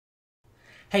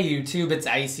Hey YouTube, it's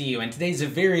ICU, and today's a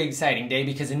very exciting day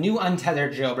because a new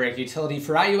Untethered jailbreak utility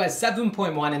for iOS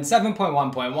 7.1 and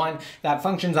 7.1.1 that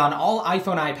functions on all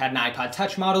iPhone, iPad, and iPod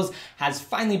Touch models has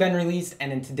finally been released,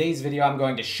 and in today's video I'm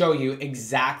going to show you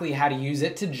exactly how to use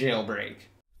it to jailbreak.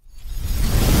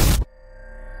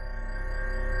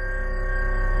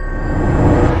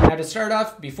 Now to start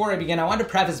off, before I begin, I want to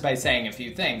preface by saying a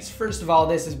few things. First of all,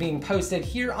 this is being posted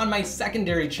here on my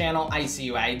secondary channel,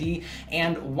 ICU ID,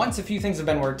 and once a few things have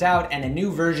been worked out and a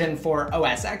new version for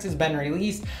OS X has been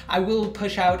released, I will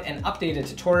push out an updated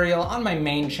tutorial on my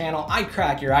main channel,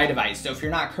 iCrack Your iDevice. So if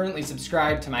you're not currently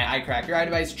subscribed to my iCrack Your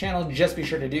iDevice channel, just be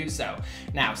sure to do so.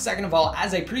 Now, second of all,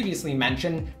 as I previously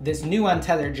mentioned, this new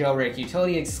Untethered jailbreak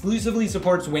utility exclusively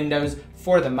supports Windows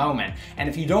for the moment. And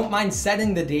if you don't mind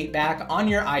setting the date back on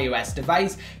your iOS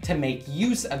device to make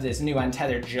use of this new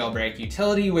Untethered jailbreak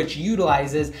utility, which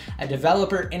utilizes a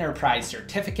developer enterprise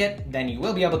certificate, then you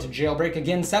will be able to jailbreak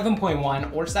again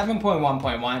 7.1 or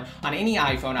 7.1.1 on any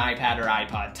iPhone, iPad, or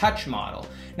iPod Touch model.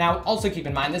 Now, also keep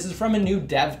in mind, this is from a new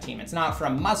dev team. It's not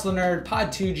from MuscleNerd,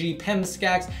 Pod2G,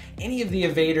 PimSkex, any of the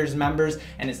Evaders members,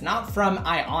 and it's not from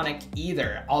Ionic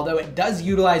either, although it does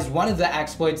utilize one of the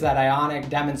exploits that Ionic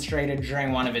demonstrated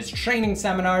during one of his training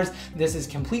seminars. This is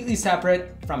completely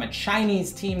separate from a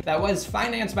Chinese team that was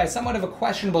financed by somewhat of a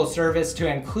questionable service to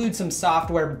include some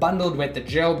software bundled with the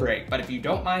jailbreak. But if you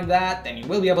don't mind that, then you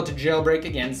will be able to jailbreak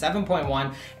again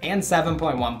 7.1 and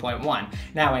 7.1.1.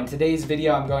 Now, in today's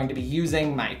video, I'm going to be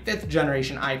using my 5th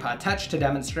generation iPod Touch to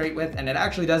demonstrate with, and it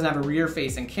actually doesn't have a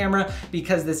rear-facing camera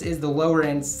because this is the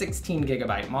lower-end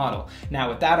 16GB model. Now,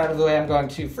 with that out of the way, I'm going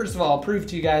to, first of all, prove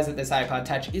to you guys that this iPod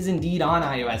Touch is indeed on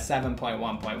iOS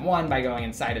 7.1.1 by going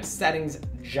inside of Settings,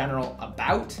 General,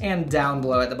 About, and down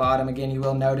below at the bottom, again, you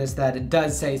will notice that it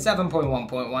does say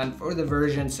 7.1.1 for the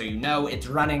version, so you know it's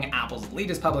running Apple's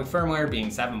latest public firmware, being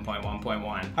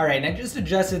 7.1.1. All right, and I just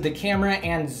adjusted the camera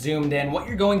and zoomed in. What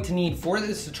you're going to need for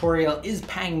this tutorial is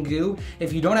Pangu.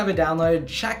 If you don't have it downloaded,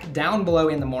 check down below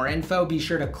in the more info. Be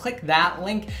sure to click that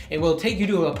link. It will take you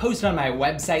to a post on my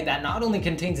website that not only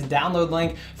contains a download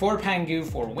link for Pangu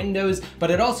for Windows,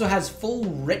 but it also has full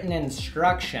written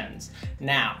instructions.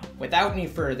 Now, without any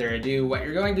further ado, what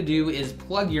you're going to do is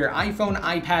plug your iPhone,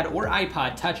 iPad, or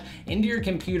iPod Touch into your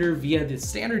computer via the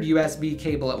standard USB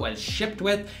cable it was shipped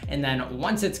with, and then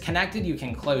once it's connected, you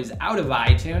can close out of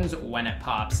iTunes when it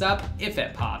pops up, if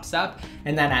it pops up,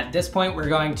 and then at this point, we're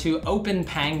going to open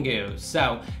Pangu.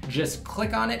 So just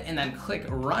click on it and then click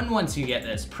Run once you get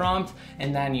this prompt,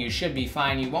 and then you should be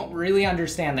fine. You won't really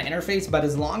understand the interface, but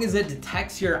as long as it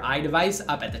detects your iDevice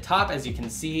up at the top, as you can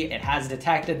see, it has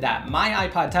detected that my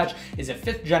iPod Touch is a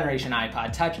 5th generation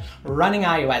iPod Touch running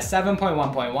iOS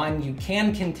 7.1.1. You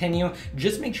can continue.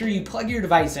 Just make sure you plug your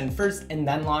device in first and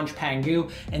then launch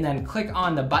Pangu, and then click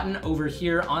on the button over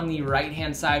here on the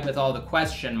right-hand side with all the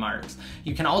question marks.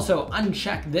 You can also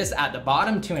uncheck this at the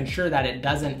bottom to ensure that it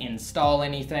doesn't install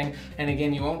anything. And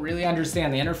again, you won't really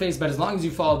understand the interface, but as long as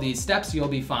you follow these steps, you'll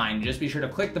be fine. Just be sure to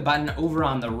click the button over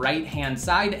on the right-hand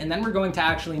side, and then we're going to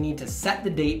actually need to set the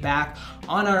date back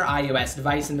on our iOS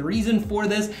device. And the reason for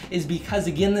this is because,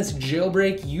 again, this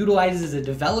jailbreak utilizes a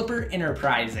developer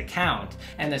enterprise account,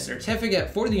 and the certificate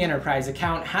for the enterprise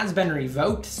account has been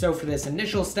revoked. So for this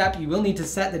initial step, you will need to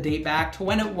set the date back to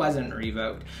when it wasn't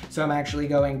revoked. So I'm actually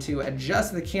going to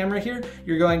adjust the camera here.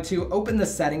 You're going to open the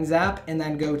Settings app and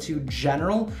then go to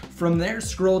General. From there,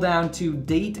 scroll down to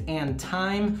Date and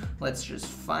Time. Let's just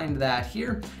find that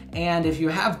here. And if you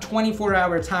have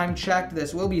 24-hour time checked,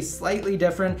 this will be slightly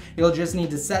different. You'll just need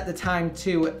to set the time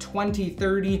to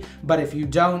 2030, but if you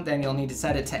don't, then you'll need to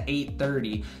set it to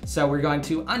 8:30. So we're going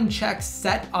to uncheck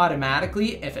Set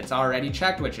Automatically if it's already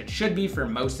checked, which it should be for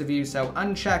most of you. So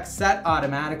uncheck Set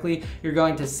Automatically. You're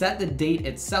going to set the date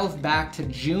itself back to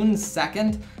June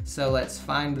 2nd. So let's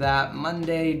find that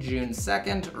Monday, June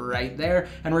 2nd, right there.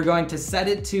 And we're going to set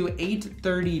it to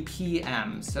 8:30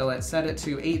 p.m. So let's set it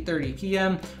to 8:30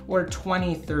 p.m. or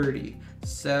 2030.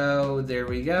 So there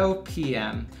we go,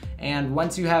 PM. And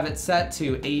once you have it set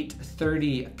to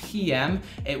 8:30 p.m.,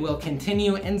 it will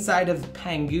continue inside of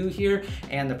Pangu here,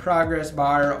 and the progress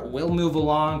bar will move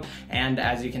along. And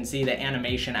as you can see, the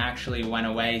animation actually went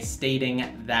away,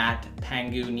 stating that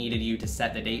Pangu needed you to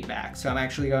set the date back. So I'm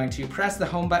actually going to press the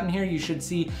home button here. You should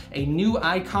see a new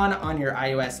icon on your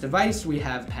iOS device. We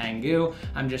have Pangu.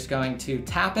 I'm just going to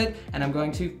tap it, and I'm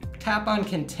going to tap on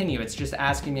continue. It's just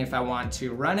asking me if I want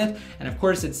to run it. And of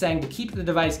course, it's saying to keep the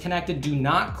device connected, do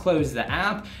not close the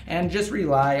app, and just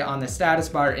rely on the status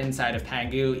bar inside of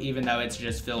Pangu, even though it's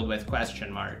just filled with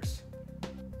question marks.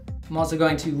 I'm also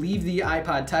going to leave the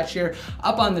iPod Touch here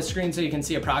up on the screen so you can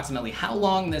see approximately how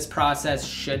long this process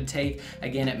should take.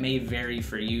 Again, it may vary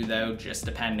for you though, just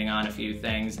depending on a few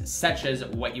things, such as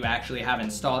what you actually have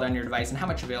installed on your device and how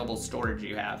much available storage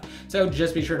you have. So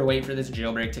just be sure to wait for this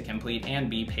jailbreak to complete and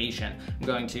be patient. I'm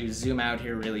going to zoom out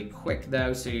here really quick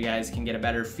though, so you guys can get a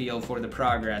better feel for the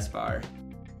progress bar.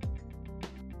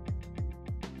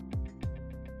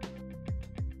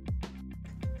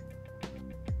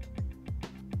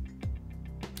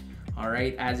 All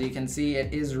right, as you can see,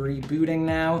 it is rebooting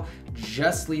now.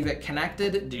 Just leave it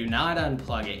connected. Do not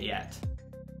unplug it yet.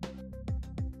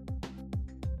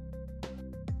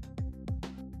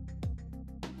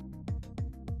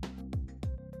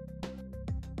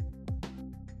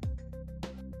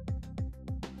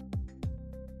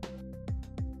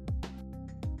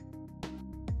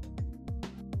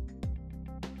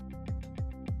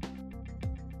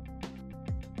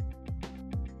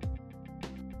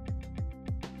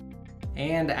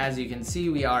 And as you can see,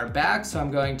 we are back, so I'm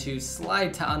going to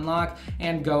slide to unlock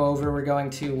and go over. We're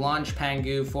going to launch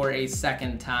Pangu for a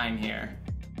second time here.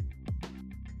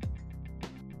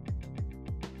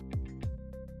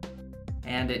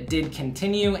 And it did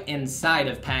continue inside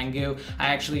of Pangu. I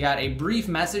actually got a brief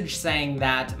message saying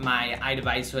that my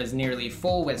iDevice was nearly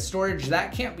full with storage.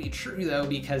 That can't be true though,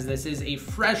 because this is a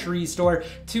fresh restore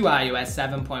to iOS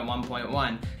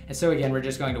 7.1.1. And so again, we're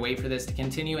just going to wait for this to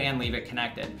continue and leave it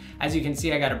connected. As you can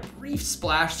see, I got a brief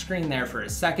splash screen there for a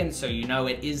second, so you know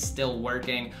it is still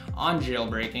working on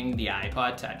jailbreaking the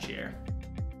iPod Touch here.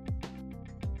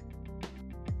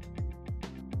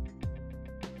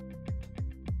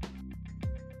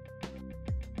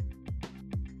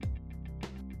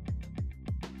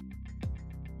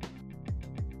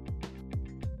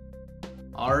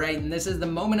 All right, and this is the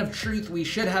moment of truth. We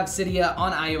should have Cydia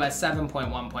on iOS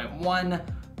 7.1.1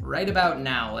 right about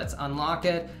now. Let's unlock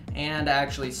it and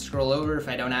actually scroll over if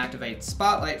I don't activate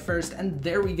Spotlight first. And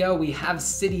there we go, we have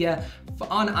Cydia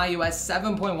on iOS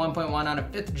 7.1.1 on a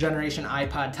 5th generation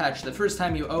iPod Touch. The first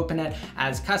time you open it,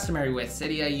 as customary with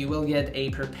Cydia, you will get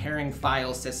a preparing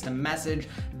file system message.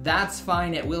 That's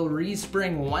fine, it will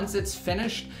respring once it's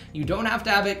finished. You don't have to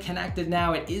have it connected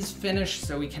now, it is finished,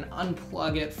 so we can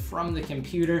unplug it from the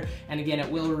computer. And again,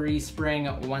 it will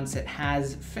respring once it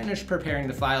has finished preparing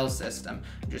the file system.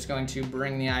 I'm just going to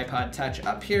bring the iPod Touch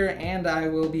up here and I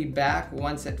will be back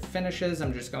once it finishes.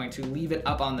 I'm just going to leave it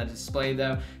up on the display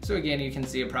though. So again, you can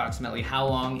see approximately how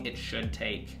long it should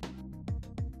take.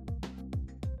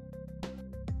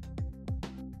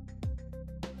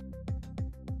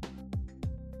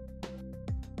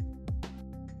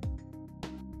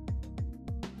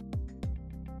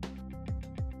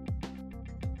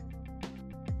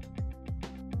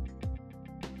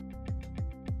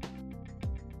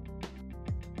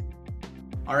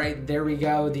 All right, there we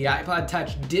go. The iPod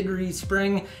Touch did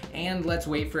respring, and let's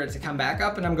wait for it to come back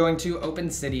up, and I'm going to open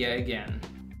Cydia again.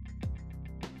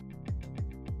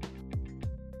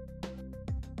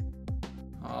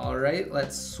 All right,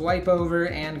 let's swipe over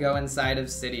and go inside of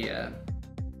Cydia.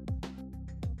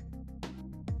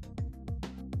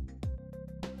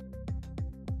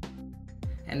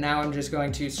 And now I'm just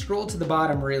going to scroll to the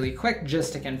bottom really quick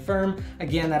just to confirm,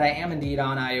 again, that I am indeed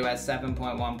on iOS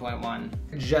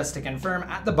 7.1.1. Just to confirm,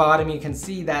 at the bottom you can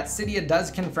see that Cydia does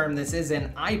confirm this is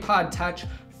an iPod Touch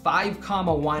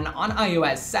 5.1 on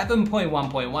iOS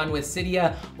 7.1.1 with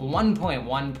Cydia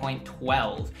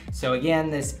 1.1.12. So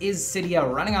again, this is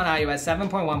Cydia running on iOS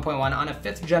 7.1.1 on a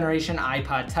 5th generation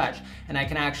iPod Touch. And I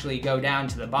can actually go down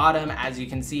to the bottom. As you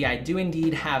can see, I do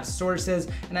indeed have sources,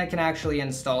 and I can actually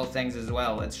install things as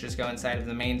well. Let's just go inside of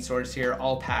the main source here,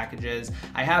 all packages.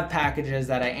 I have packages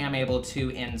that I am able to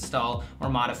install or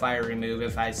modify or remove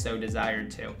if I so desired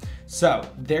to. So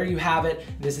there you have it.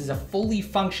 This is a fully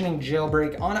functioning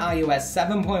jailbreak on iOS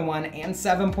 7.1 and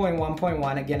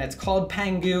 7.1.1. Again, it's called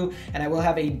Pangu, and I will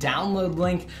have a download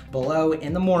link below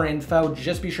in the more info.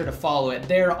 Just be sure to follow it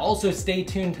there. Also, stay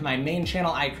tuned to my main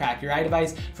channel, iCrack Your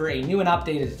iDevice, for a new and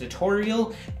updated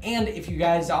tutorial. And if you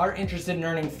guys are interested in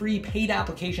earning free paid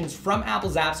applications from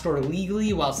Apple's App Store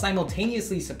legally while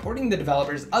simultaneously supporting the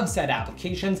developers of said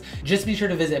applications, just be sure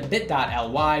to visit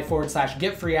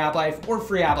bit.ly/getfreeapplife or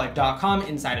freeapplife.com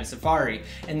inside of Safari.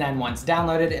 And then once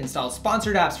downloaded, install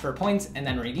sponsored apps for points and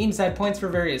then redeem said points for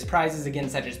various prizes, again,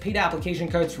 such as paid application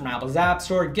codes from Apple's App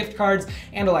Store, gift cards,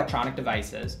 and electronic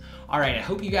devices. All right, I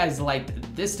hope you guys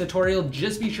liked this tutorial.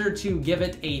 Just be sure to give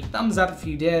it a thumbs up if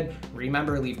you did.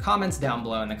 Remember, leave comments down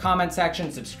below in the comment section.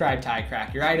 Subscribe to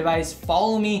iCrack Your iDevice.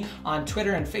 Follow me on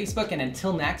Twitter and Facebook. And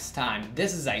until next time,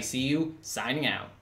 this is ICU signing out.